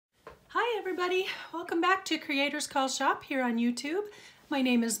everybody, welcome back to Creators Call Shop here on YouTube. My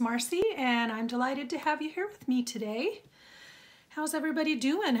name is Marcy and I'm delighted to have you here with me today. How's everybody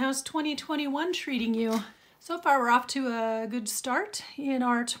doing? How's 2021 treating you? So far we're off to a good start in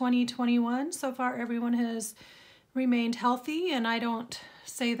our 2021. So far everyone has remained healthy, and I don't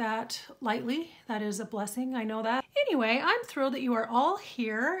say that lightly. That is a blessing, I know that. Anyway, I'm thrilled that you are all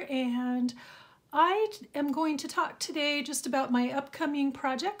here, and I am going to talk today just about my upcoming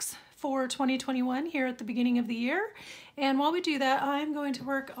projects for 2021 here at the beginning of the year. And while we do that, I'm going to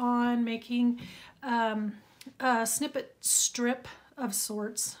work on making a snippet strip of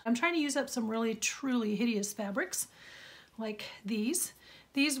sorts. I'm trying to use up some really truly hideous fabrics like these.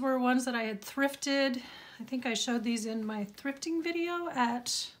 These were ones that I had thrifted. I think I showed these in my thrifting video at,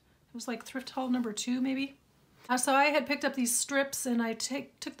 it was like thrift haul number 2 maybe. So I had picked up these strips and I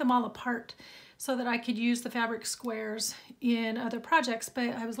took them all apart so that I could use the fabric squares in other projects, but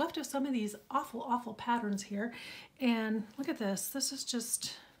I was left with some of these awful patterns here. And look at this. This is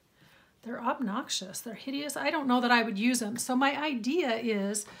just, they're obnoxious. They're hideous. I don't know that I would use them. So my idea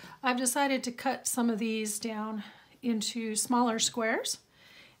is I've decided to cut some of these down into smaller squares,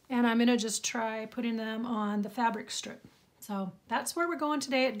 and I'm gonna just try putting them on the fabric strip. So that's where we're going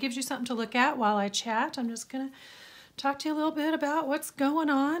today. It gives you something to look at while I chat. I'm just gonna talk to you a little bit about what's going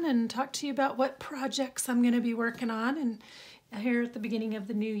on and talk to you about what projects I'm going to be working on and here at the beginning of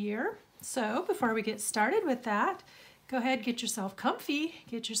the new year. So before we get started with that, go ahead, get yourself comfy,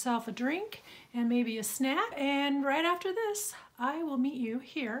 get yourself a drink and maybe a snack, and right after this I will meet you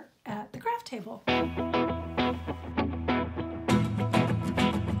here at the craft table.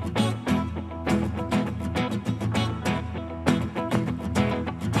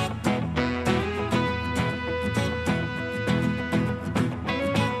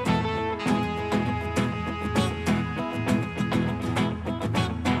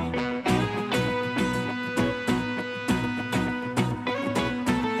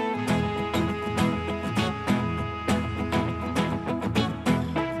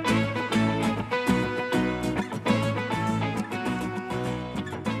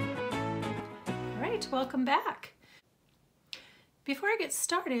 Welcome back. Before I get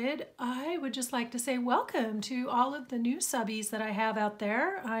started, I would just like to say welcome to all of the new subbies that I have out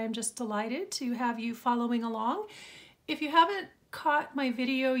there. I'm just delighted to have you following along. If you haven't caught my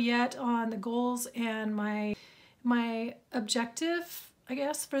video yet on the goals and my objective, I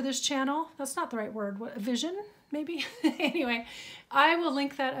guess, for this channel, that's not the right word, what, a vision? Maybe? Anyway, I will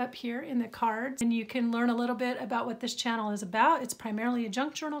link that up here in the cards and you can learn a little bit about what this channel is about. It's primarily a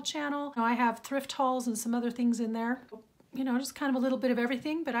junk journal channel. I have thrift hauls and some other things in there. You know, just kind of a little bit of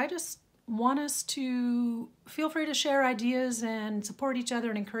everything, but I just want us to feel free to share ideas and support each other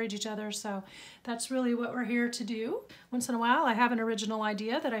and encourage each other. So that's really what we're here to do. Once in a while, I have an original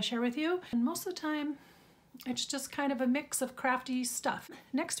idea that I share with you, and most of the time, it's just kind of a mix of crafty stuff.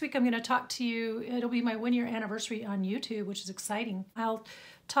 Next week I'm going to talk to you, it'll be my 1-year anniversary on YouTube, which is exciting. I'll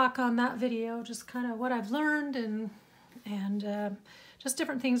talk on that video just kind of what I've learned and just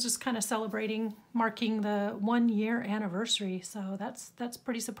different things, just kind of celebrating, marking the 1-year anniversary. So that's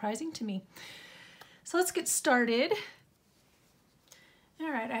pretty surprising to me. So let's get started. All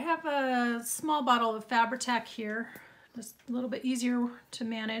right, I have a small bottle of Fabri-Tac here. Just a little bit easier to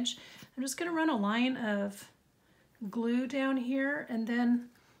manage. I'm just going to run a line of glue down here, and then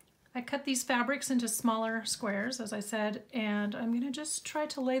I cut these fabrics into smaller squares, as I said, and I'm going to just try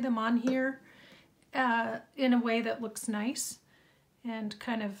to lay them on here in a way that looks nice and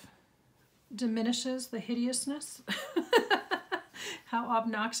kind of diminishes the hideousness, how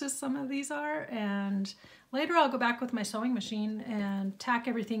obnoxious some of these are. And later I'll go back with my sewing machine and tack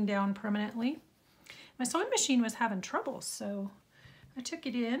everything down permanently. My sewing machine was having trouble, so I took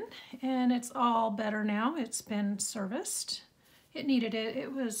it in and it's all better now. It's been serviced. It needed it.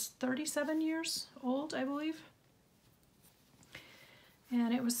 It was 37 years old, I believe.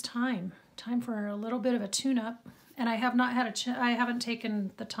 And it was time for a little bit of a tune-up. And I have not had I haven't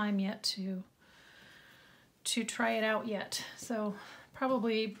taken the time yet to try it out yet. So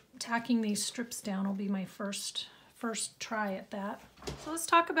probably tacking these strips down will be my first try at that. So let's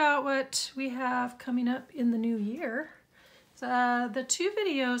talk about what we have coming up in the new year. The 2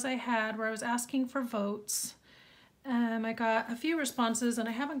 videos I had where I was asking for votes, I got a few responses and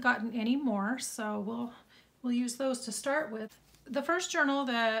I haven't gotten any more, so we'll use those to start with. The first journal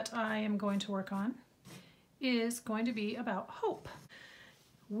that I am going to work on is going to be about hope.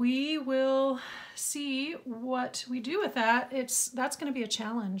 We will see what we do with that. That's going to be a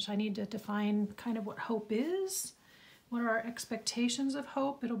challenge. I need to define kind of what hope is. What are our expectations of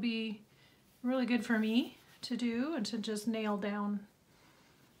hope? It'll be really good for me to do and to just nail down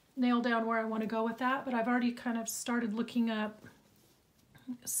nail down where I want to go with that, but I've already kind of started looking up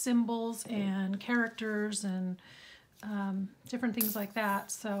symbols and characters and different things like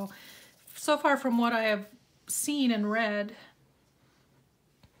that. So far from what I have seen and read,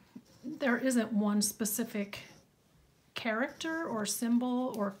 there isn't one specific character or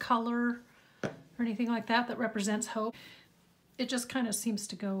symbol or color or anything like that that represents hope. It just kind of seems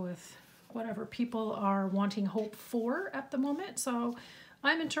to go with whatever people are wanting hope for at the moment. So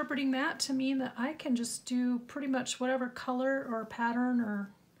I'm interpreting that to mean that I can just do pretty much whatever color or pattern or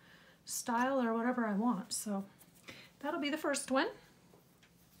style or whatever I want. So that'll be the first one.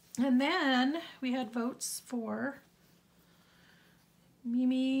 And then we had votes for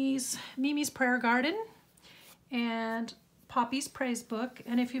Mimi's Prayer Garden and Poppy's Praise Book.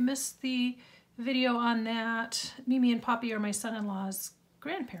 And if you missed the video on that, Mimi and Poppy are my son-in-law's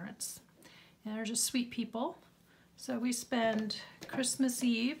grandparents. And they're just sweet people. So we spend Christmas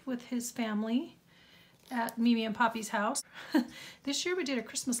Eve with his family at Mimi and Poppy's house. This year we did a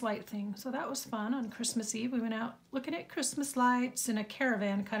Christmas light thing, so that was fun. On Christmas Eve we went out looking at Christmas lights in a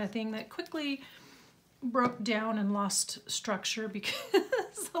caravan kind of thing that quickly broke down and lost structure because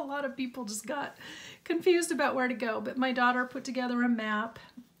a lot of people just got confused about where to go. But my daughter put together a map,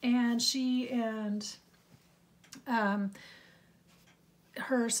 and she and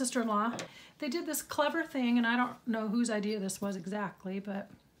her sister-in-law, they did this clever thing, and I don't know whose idea this was exactly, but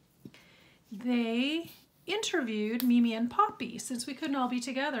they interviewed Mimi and Poppy. Since we couldn't all be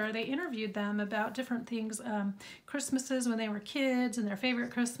together, they interviewed them about different things, Christmases when they were kids and their favorite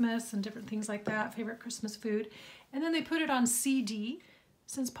Christmas and different things like that, favorite Christmas food. And then they put it on CD.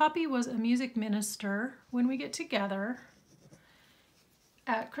 Since Poppy was a music minister, when we get together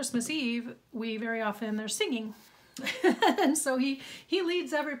at Christmas Eve, we very often, they're singing. And so he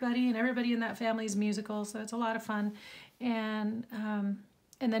leads everybody, and everybody in that family is musical, so it's a lot of fun. And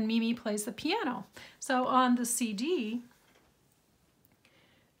then Mimi plays the piano. So on the CD,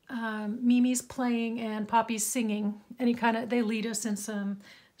 Mimi's playing and Poppy's singing, and they lead us in some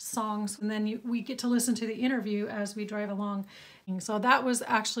songs, and then we get to listen to the interview as we drive along. So that was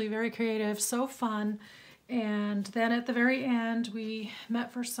actually very creative, so fun. And then at the very end, we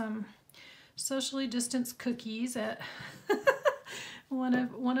met for some socially distanced cookies at one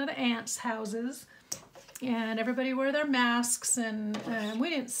of the aunts' houses, and everybody wore their masks, and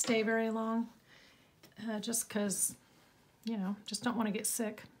we didn't stay very long, just because, you know, just don't want to get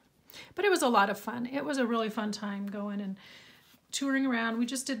sick. But it was a lot of fun. It was a really fun time going and touring around. We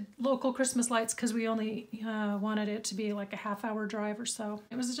just did local Christmas lights because we only wanted it to be like a half-hour drive or so.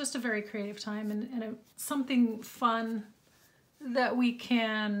 It was just a very creative time, and something fun that we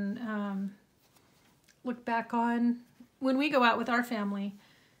can look back on when we go out with our family,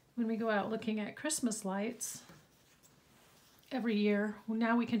 when we go out looking at Christmas lights every year. Well,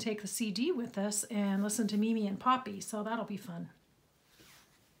 now we can take the CD with us and listen to Mimi and Poppy, so that'll be fun.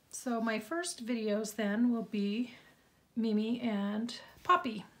 So my first videos then will be Mimi and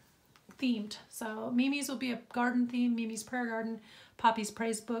Poppy themed. So Mimi's will be a garden theme, Mimi's Prayer Garden, Poppy's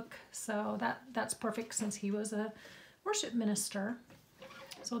Praise Book. So that's perfect since he was a worship minister.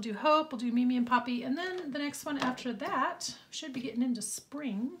 So we'll do Hope, we'll do Mimi and Poppy, and then the next one after that should be getting into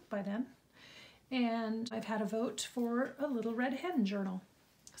spring by then. And I've had a vote for a Little Red Hen journal.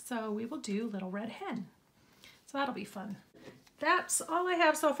 So we will do Little Red Hen. So that'll be fun. That's all I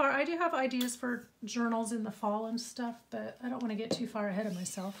have so far. I do have ideas for journals in the fall and stuff, but I don't want to get too far ahead of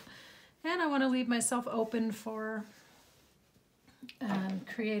myself. And I want to leave myself open for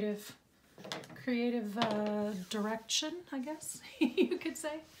creative direction, I guess you could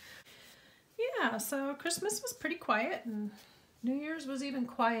say. Yeah, so Christmas was pretty quiet, and New Year's was even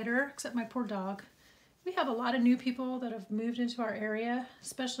quieter, except my poor dog. We have a lot of new people that have moved into our area,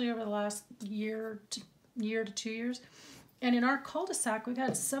 especially over the last year to 2 years. And in our cul-de-sac, we've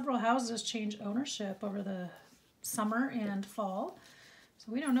had several houses change ownership over the summer and fall.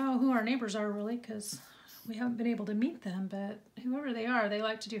 So we don't know who our neighbors are really, because we haven't been able to meet them, but whoever they are, they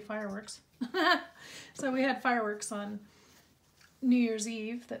like to do fireworks. So we had fireworks on New Year's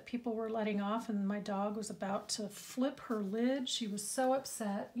Eve that people were letting off, and my dog was about to flip her lid. She was so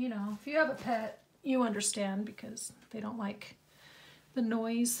upset. You know, if you have a pet, you understand, because they don't like the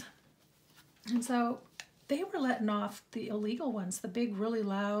noise. And so they were letting off the illegal ones, the big, really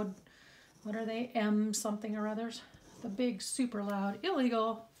loud, what are they, M something or others? The big, super loud,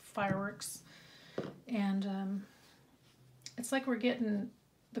 illegal fireworks. And it's like we're getting,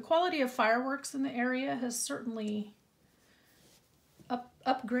 the quality of fireworks in the area has certainly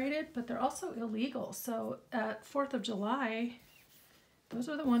upgraded, but they're also illegal. So at 4th of July, those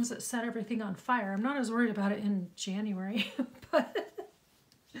are the ones that set everything on fire. I'm not as worried about it in January, but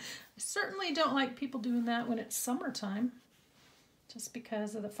certainly don't like people doing that when it's summertime, just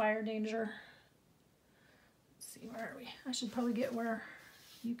because of the fire danger. Let's see, where are we? I should probably get where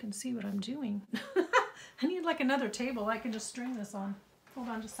you can see what I'm doing. I need like another table I can just string this on. Hold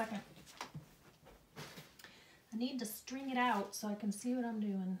on just a second. I need to string it out so I can see what I'm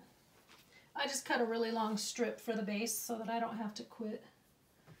doing. I just cut a really long strip for the base so that I don't have to quit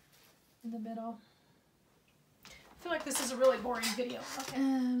in the middle. I feel like this is a really boring video. Okay.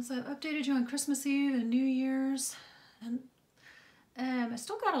 So I've updated you on Christmas Eve and New Year's, and I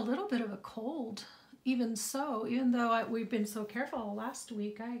still got a little bit of a cold. Even so, even though we've been so careful last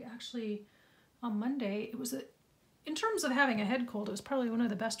week, I actually, on Monday, it was, in terms of having a head cold, it was probably one of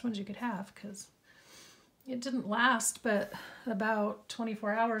the best ones you could have, because it didn't last but about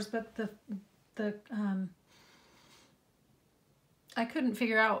 24 hours, but I couldn't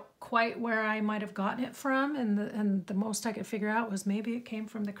figure out quite where I might have gotten it from, and the most I could figure out was maybe it came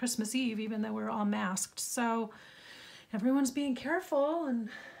from the Christmas Eve, even though we were all masked. So everyone's being careful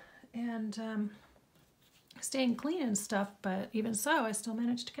and staying clean and stuff, but even so, I still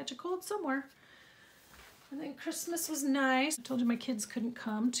managed to catch a cold somewhere. And then Christmas was nice. I told you my kids couldn't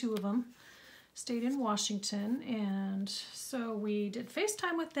come, 2 of them stayed in Washington, and so we did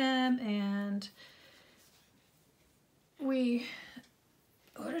FaceTime with them, and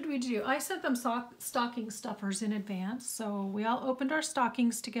what did we do? I sent them stocking stuffers in advance, so we all opened our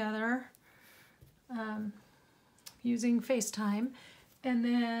stockings together using FaceTime, and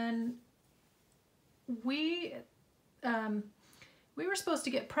then we were supposed to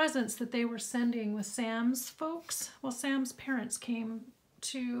get presents that they were sending with Sam's folks. Well, Sam's parents came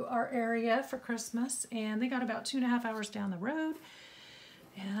to our area for Christmas, and they got about 2.5 hours down the road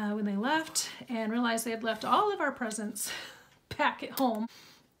when they left, and realized they had left all of our presents back at home.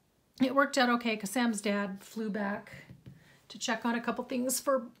 It worked out okay because Sam's dad flew back to check on a couple things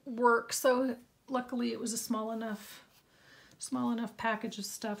for work, so luckily it was a small enough package of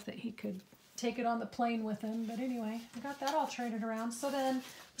stuff that he could take it on the plane with him. But anyway, I got that all traded around. So then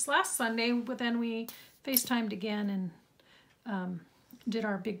this last Sunday, but then we FaceTimed again and did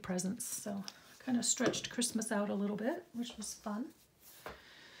our big presents. So kind of stretched Christmas out a little bit, which was fun.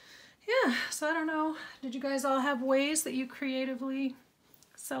 Yeah, so I don't know. Did you guys all have ways that you creatively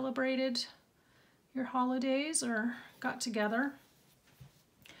celebrated your holidays or got together?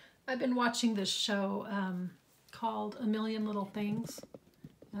 I've been watching this show called A Million Little Things.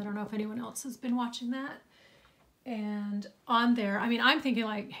 I don't know if anyone else has been watching that. And on there, I mean, I'm thinking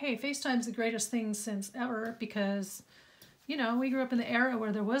like, hey, FaceTime's the greatest thing since ever, because, you know, we grew up in the era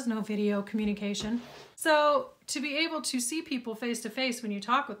where there was no video communication. So to be able to see people face to face when you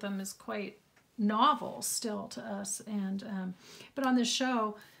talk with them is quite novel still to us. And but on this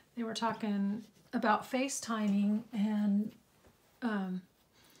show, they were talking about FaceTiming, and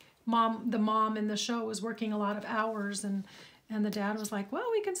the mom in the show was working a lot of hours, and the dad was like, well,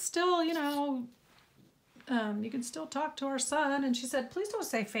 we can still, you know, you can still talk to our son. And she said, please don't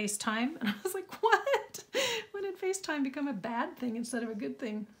say FaceTime. And I was like, what? When did FaceTime become a bad thing instead of a good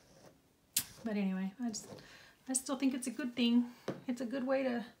thing? But anyway, I still think it's a good thing. It's a good way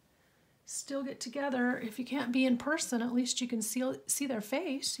to still get together. If you can't be in person, at least you can see their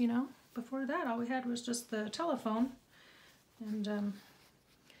face, you know. Before that, all we had was just the telephone. And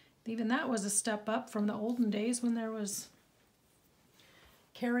even that was a step up from the olden days when there was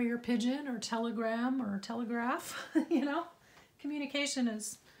carrier pigeon or telegram or telegraph. You know, communication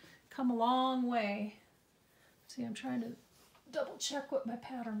has come a long way. See, I'm trying to double check what my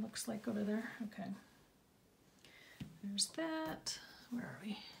pattern looks like over there. Okay, there's that. Where are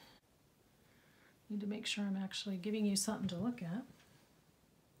we? Need to make sure I'm actually giving you something to look at.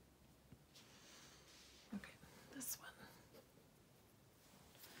 Okay, this one.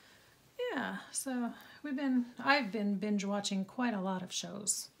 Yeah, so I've been binge watching quite a lot of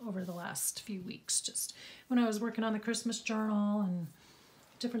shows over the last few weeks, just when I was working on the Christmas journal and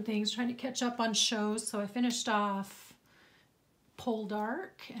different things, trying to catch up on shows. So I finished off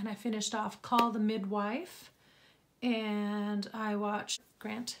Poldark, and I finished off Call the Midwife, and I watched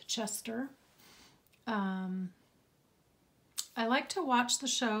Grant Chester. I like to watch the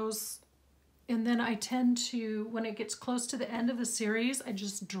shows, and then I tend to, when it gets close to the end of the series, I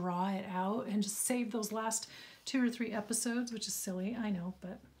just draw it out and just save those last 2 or 3 episodes, which is silly, I know,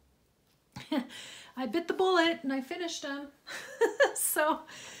 but I bit the bullet and I finished them. So,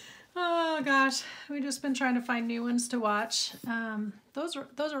 oh gosh, we've just been trying to find new ones to watch. Those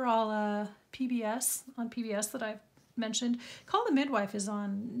are all PBS, on PBS that I've mentioned. Call the Midwife is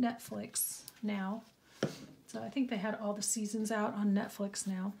on Netflix now. So I think they had all the seasons out on Netflix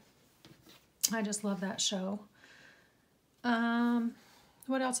now. I just love that show.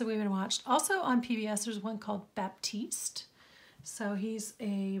 What else have we been watched? Also on PBS, there's one called Baptiste. So he's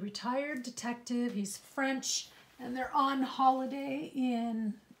a retired detective. He's French, and they're on holiday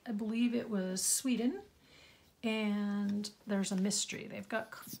in, I believe it was Sweden. And there's a mystery.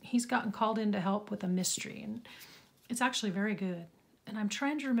 He's gotten called in to help with a mystery, and it's actually very good. And I'm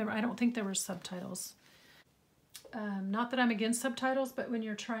trying to remember, I don't think there were subtitles. Not that I'm against subtitles, but when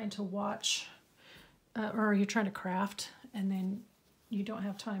you're trying to watch or you're trying to craft and then you don't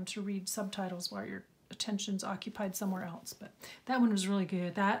have time to read subtitles while your attention's occupied somewhere else. But that one was really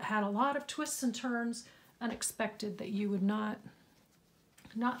good. That had a lot of twists and turns, unexpected, that you would not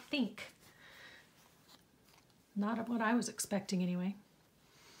think. Not what I was expecting anyway.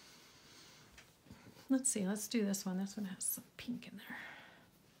 Let's see, let's do this one. This one has some pink in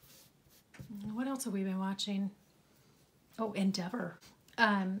there. What else have we been watching? Oh, Endeavor.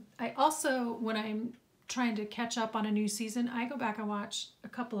 I also, when I'm trying to catch up on a new season, I go back and watch a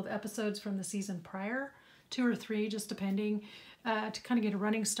couple of episodes from the season prior, 2 or 3, just depending, to kind of get a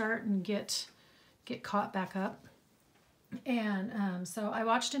running start and get caught back up. And so I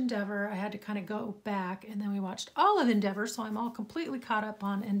watched Endeavor. I had to kind of go back, and then we watched all of Endeavor, so I'm all completely caught up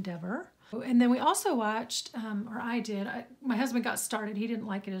on Endeavor. And then we also watched, or I did, my husband got started, he didn't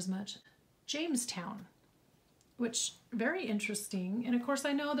like it as much, Jamestown, which very interesting. And of course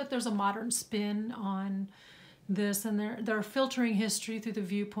I know that there's a modern spin on this, and they're filtering history through the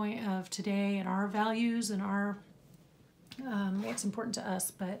viewpoint of today and our values and our what's important to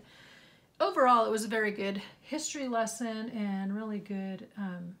us. But overall, it was a very good history lesson and really good,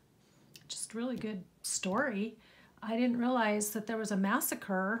 just really good story. I didn't realize that there was a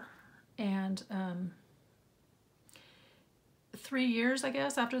massacre, and 3 years, I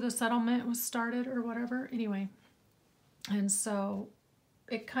guess, after the settlement was started or whatever. Anyway, and so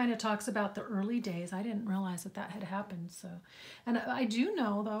it kind of talks about the early days. I didn't realize that had happened. So, and I do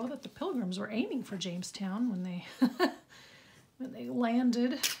know, though, that the Pilgrims were aiming for Jamestown when they when they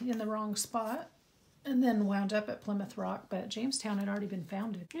landed in the wrong spot and then wound up at Plymouth Rock, but Jamestown had already been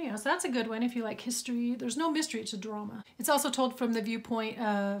founded. Yeah, so that's a good one if you like history. There's no mystery, it's a drama. It's also told from the viewpoint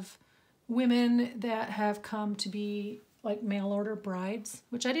of women that have come to be like mail order brides,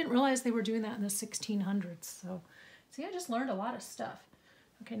 which I didn't realize they were doing that in the 1600s. So, see, I just learned a lot of stuff.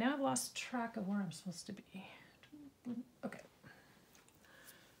 Okay, now I've lost track of where I'm supposed to be. Okay.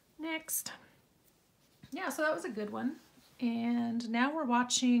 Next. Yeah, so that was a good one. And now we're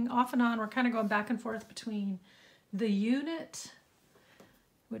watching, off and on, we're kind of going back and forth between The Unit,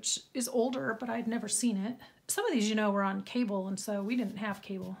 which is older, but I'd never seen it. Some of these, you know, were on cable, and so we didn't have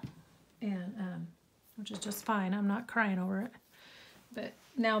cable, and which is just fine. I'm not crying over it. But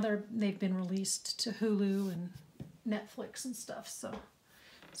now they've been released to Hulu and Netflix and stuff, so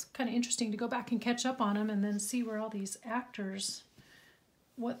it's kind of interesting to go back and catch up on them and then see where all these actors,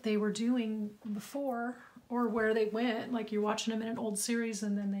 what they were doing before or where they went. Like you're watching them in an old series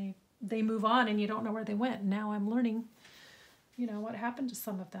and then they move on and you don't know where they went. And now I'm learning, you know, what happened to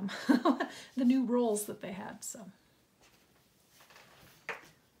some of them, the new roles that they had. So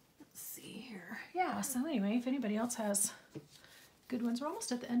let's see here. Yeah, so anyway, if anybody else has good ones, we're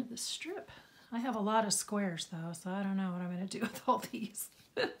almost at the end of the strip. I have a lot of squares though, so I don't know what I'm going to do with all these.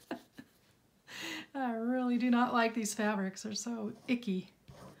 I really do not like these fabrics. They're so icky.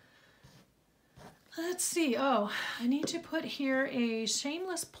 Let's see. Oh, I need to put here a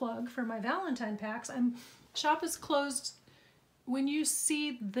shameless plug for my Valentine packs. Shop is closed. When you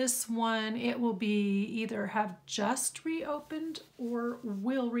see this one, it will be either have just reopened or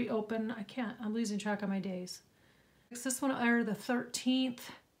will reopen. I'm losing track of my days. This one aired the 13th.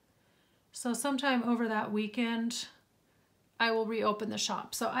 So sometime over that weekend, I will reopen the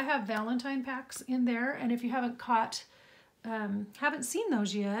shop. So I have Valentine packs in there, and if you haven't seen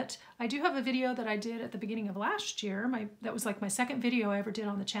those yet, I do have a video that I did at the beginning of last year. That was like my second video I ever did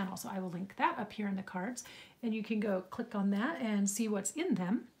on the channel, so I will link that up here in the cards, and you can go click on that and see what's in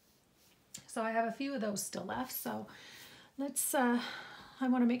them. So I have a few of those still left, so let's, I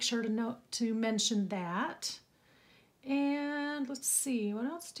want to make sure to mention that. And let's see, what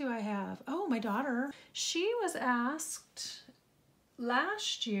else do I have? Oh, my daughter, she was asked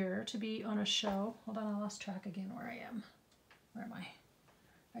last year to be on a show. Hold on, I lost track again where I am. Where am I?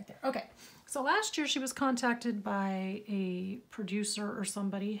 Right there. Okay. So last year she was contacted by a producer or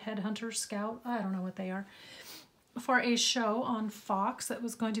somebody, headhunter, scout, I don't know what they are, for a show on Fox that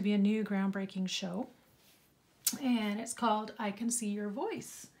was going to be a new groundbreaking show. And it's called I Can See Your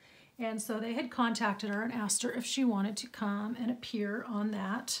Voice. And so they had contacted her and asked her if she wanted to come and appear on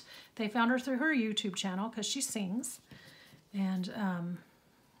that. They found her through her YouTube channel because she sings. And,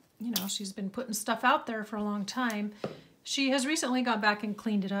 you know, she's been putting stuff out there for a long time. She has recently gone back and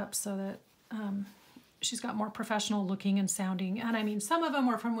cleaned it up so that she's got more professional looking and sounding. And I mean, some of them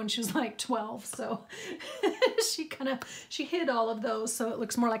were from when she was like 12. So she hid all of those. So it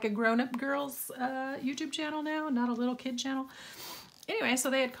looks more like a grown-up girl's YouTube channel now, not a little kid channel. Anyway, so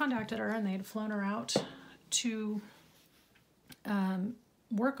they had contacted her and they had flown her out to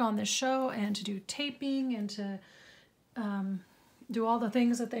work on this show and to do taping and to do all the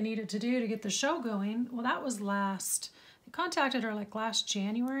things that they needed to do to get the show going. Well, that was they contacted her like last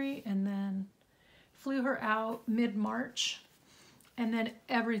January and then flew her out mid-March, and then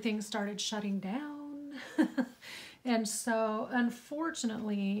everything started shutting down. And so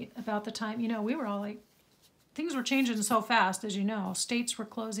unfortunately, about the time, we were all like, things were changing so fast, as you know. States were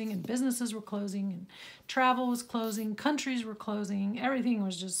closing and businesses were closing and travel was closing, countries were closing. Everything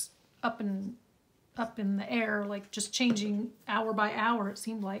was just up in the air, like just changing hour by hour, it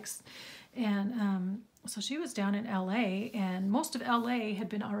seemed like. And so she was down in LA, and most of LA had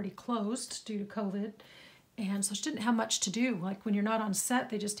been already closed due to COVID. And so she didn't have much to do. Like when you're not on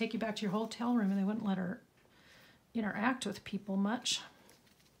set, they just take you back to your hotel room and they wouldn't let her interact with people much.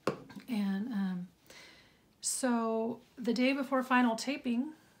 And so the day before final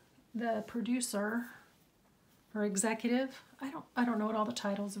taping, the producer or executive, I don't know what all the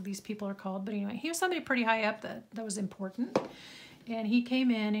titles of these people are called, but anyway, he was somebody pretty high up that was important. And he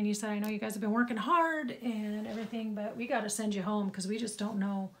came in and he said, I know you guys have been working hard and everything, but we got to send you home because we just don't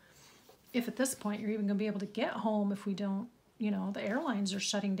know if at this point you're even going to be able to get home if we don't, the airlines are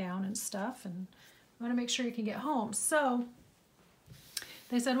shutting down and stuff, and we want to make sure you can get home. So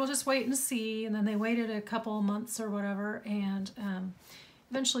they said, we'll just wait and see. And then they waited a couple of months or whatever and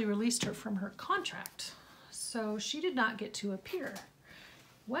eventually released her from her contract. So she did not get to appear.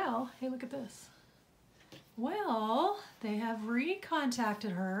 Well, hey, look at this. Well, they have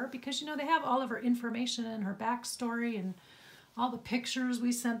recontacted her because, they have all of her information and her backstory and all the pictures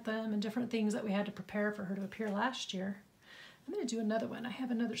we sent them and different things that we had to prepare for her to appear last year. I'm going to do another one. I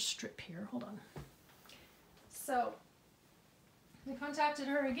have another strip here. Hold on. So they contacted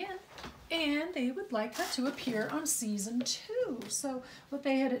her again, and they would like her to appear on season 2. So what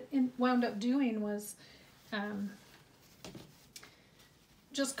they had wound up doing was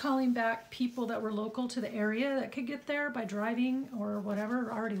just calling back people that were local to the area that could get there by driving or whatever,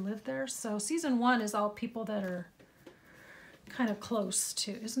 or already lived there. So season 1 is all people that are kind of close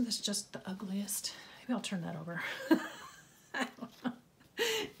to. Isn't this just the ugliest? Maybe I'll turn that over. I don't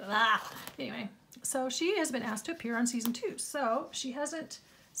know. Anyway, so she has been asked to appear on season 2. So she hasn't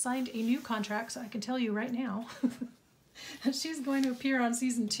signed a new contract, so I can tell you right now she's going to appear on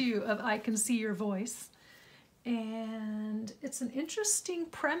season 2 of I Can See Your Voice. And it's an interesting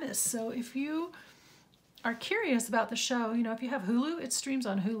premise. So if you are curious about the show, if you have Hulu, it streams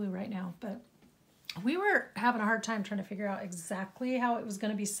on Hulu right now. But we were having a hard time trying to figure out exactly how it was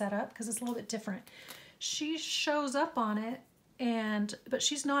going to be set up because it's a little bit different. She shows up on it, but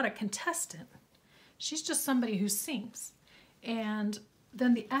she's not a contestant. She's just somebody who sings. And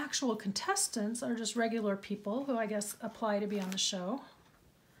then the actual contestants are just regular people who I guess apply to be on the show.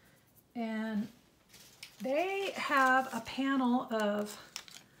 And they have a panel of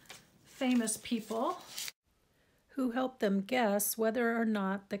famous people who help them guess whether or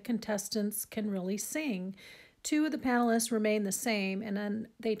not the contestants can really sing. 2 of the panelists remain the same, and then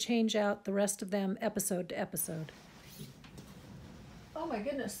they change out the rest of them episode to episode. Oh my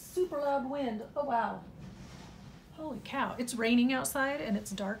goodness, super loud wind. Oh wow. Holy cow. It's raining outside and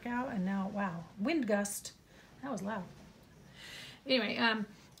it's dark out, and now, wow, wind gust. That was loud. Anyway,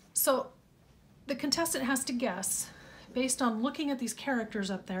 so the contestant has to guess based on looking at these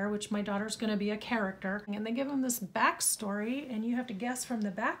characters up there, which my daughter's going to be a character, and they give them this backstory, and you have to guess from the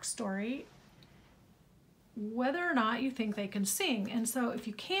backstory whether or not you think they can sing. And so if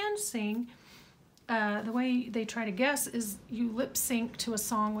you can sing, the way they try to guess is you lip sync to a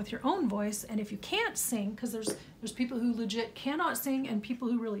song with your own voice. And if you can't sing, because there's people who legit cannot sing and people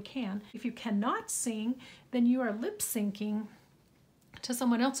who really can. If you cannot sing, then you are lip syncing to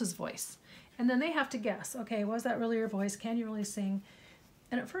someone else's voice. And then they have to guess, okay, was that really your voice? Can you really sing?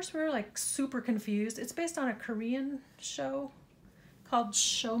 And at first we were like super confused. It's based on a Korean show called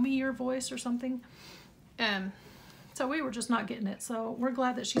Show Me Your Voice or something. So we were just not getting it. So we're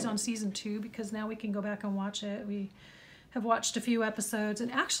glad that she's on season 2 because now we can go back and watch it. We have watched a few episodes,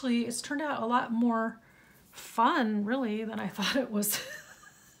 and actually it's turned out a lot more fun really than I thought it was.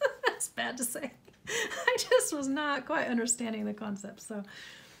 That's bad to say. I just was not quite understanding the concept. So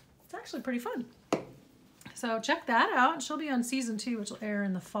it's actually pretty fun. So check that out. She'll be on season 2, which will air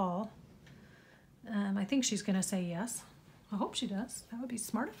in the fall. I think she's going to say yes. I hope she does. That would be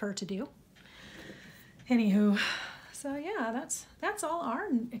smart of her to do. Anywho, So yeah, that's all our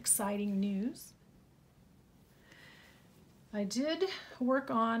exciting news. I did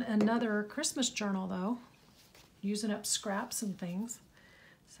work on another Christmas journal though, using up scraps and things.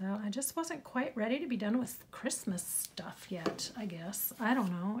 So I just wasn't quite ready to be done with Christmas stuff yet, I guess. I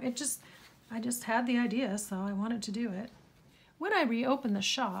don't know. I just had the idea, so I wanted to do it. When I reopen the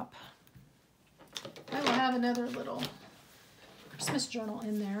shop, I will have another little Christmas journal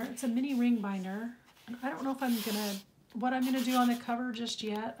in there. It's a mini ring binder. And I don't know if what I'm gonna do on the cover just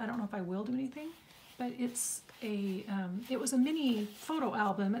yet. I don't know if I will do anything, but it was a mini photo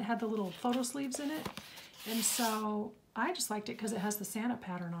album. It had the little photo sleeves in it. And so I just liked it because it has the Santa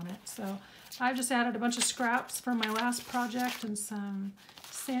pattern on it. So I've just added a bunch of scraps from my last project and some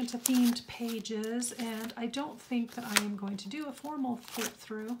Santa themed pages. And I don't think that I am going to do a formal flip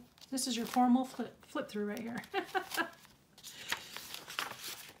through. This is your formal flip through right here.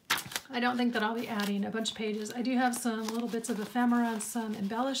 I don't think that I'll be adding a bunch of pages. I do have some little bits of ephemera and some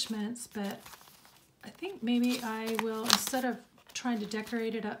embellishments, but I think maybe I will, instead of trying to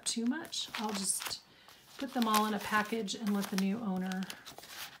decorate it up too much, I'll just put them all in a package and let the new owner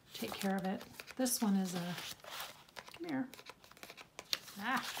take care of it. This one is come here.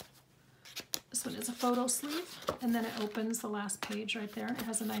 This one is a photo sleeve, and then it opens the last page right there. It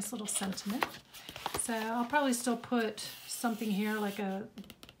has a nice little sentiment. So I'll probably still put something here like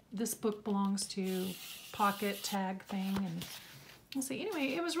this book belongs to pocket tag thing, and we'll see.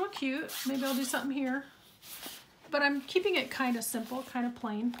 Anyway, it was real cute. Maybe I'll do something here. But I'm keeping it kind of simple, kind of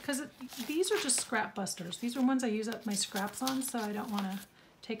plain, because these are just scrap busters. These are ones I use up my scraps on, so I don't want to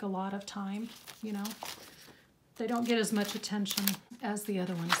take a lot of time, you know. They don't get as much attention as the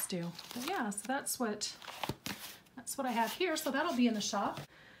other ones do. But yeah, so that's what I have here. So that'll be in the shop.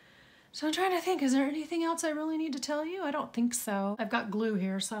 So I'm trying to think, is there anything else I really need to tell you? I don't think so. I've got glue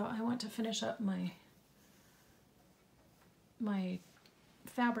here, so I want to finish up my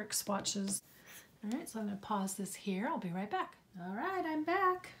fabric swatches. All right, so I'm going to pause this here. I'll be right back. All right, I'm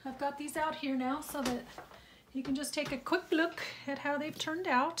back. I've got these out here now so that you can just take a quick look at how they've turned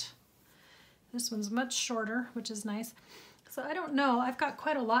out. This one's much shorter, which is nice. So I don't know. I've got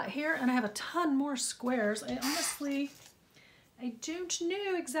quite a lot here, and I have a ton more squares. I don't know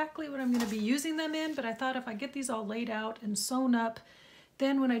exactly what I'm going to be using them in, but I thought if I get these all laid out and sewn up,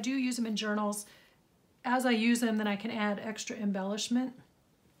 then when I do use them in journals, as I use them, then I can add extra embellishment.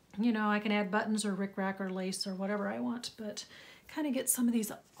 You know, I can add buttons or rickrack or lace or whatever I want, but kind of get some of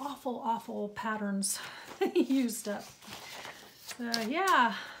these awful patterns used up. So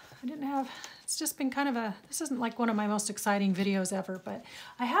yeah, it's just been kind of this isn't like one of my most exciting videos ever, but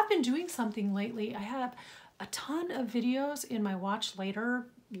I have been doing something lately. I have a ton of videos in my watch later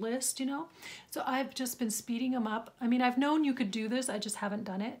list, you know, so I've just been speeding them up. I mean, I've known you could do this, I just haven't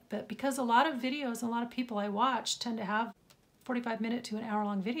done it, but because a lot of videos, a lot of people I watch tend to have 45-minute to an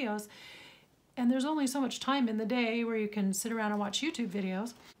hour-long videos, and there's only so much time in the day where you can sit around and watch YouTube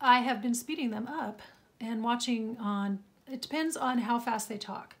videos. I have been speeding them up and watching it depends on how fast they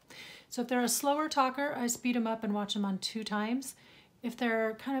talk. So if they're a slower talker, I speed them up and watch them on 2 times. If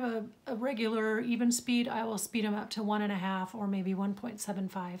they're kind of a regular even speed, I will speed them up to 1.5 or maybe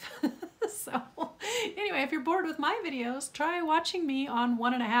 1.75. So anyway, if you're bored with my videos, try watching me on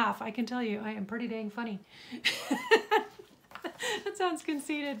 1.5. I can tell you, I am pretty dang funny. That sounds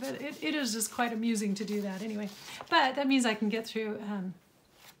conceited, but it is just quite amusing to do that anyway. But that means I can get through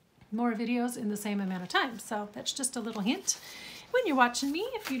more videos in the same amount of time. So that's just a little hint. When you're watching me,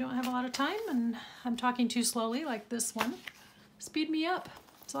 if you don't have a lot of time and I'm talking too slowly like this one, speed me up.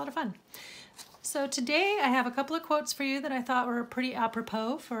 It's a lot of fun. So today I have a couple of quotes for you that I thought were pretty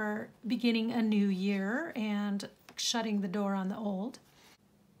apropos for beginning a new year and shutting the door on the old.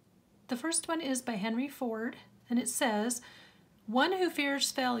 The first one is by Henry Ford, and it says, "One who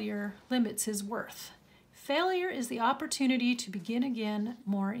fears failure limits his worth. Failure is the opportunity to begin again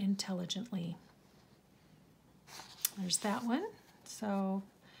more intelligently." There's that one. So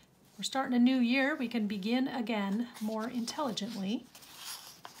we're starting a new year. We can begin again more intelligently.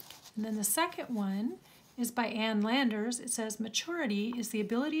 And then the second one is by Ann Landers. It says, "Maturity is the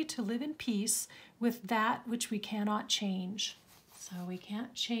ability to live in peace with that which we cannot change." So we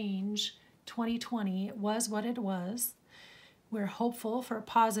can't change 2020. It was what it was. We're hopeful for a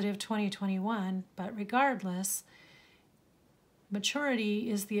positive 2021, but regardless,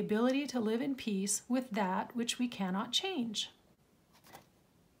 maturity is the ability to live in peace with that which we cannot change.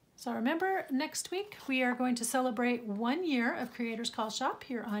 So remember, next week we are going to celebrate 1 year of Creators Call Shop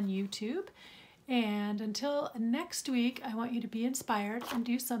here on YouTube. And until next week, I want you to be inspired and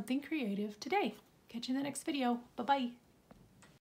do something creative today. Catch you in the next video. Bye-bye.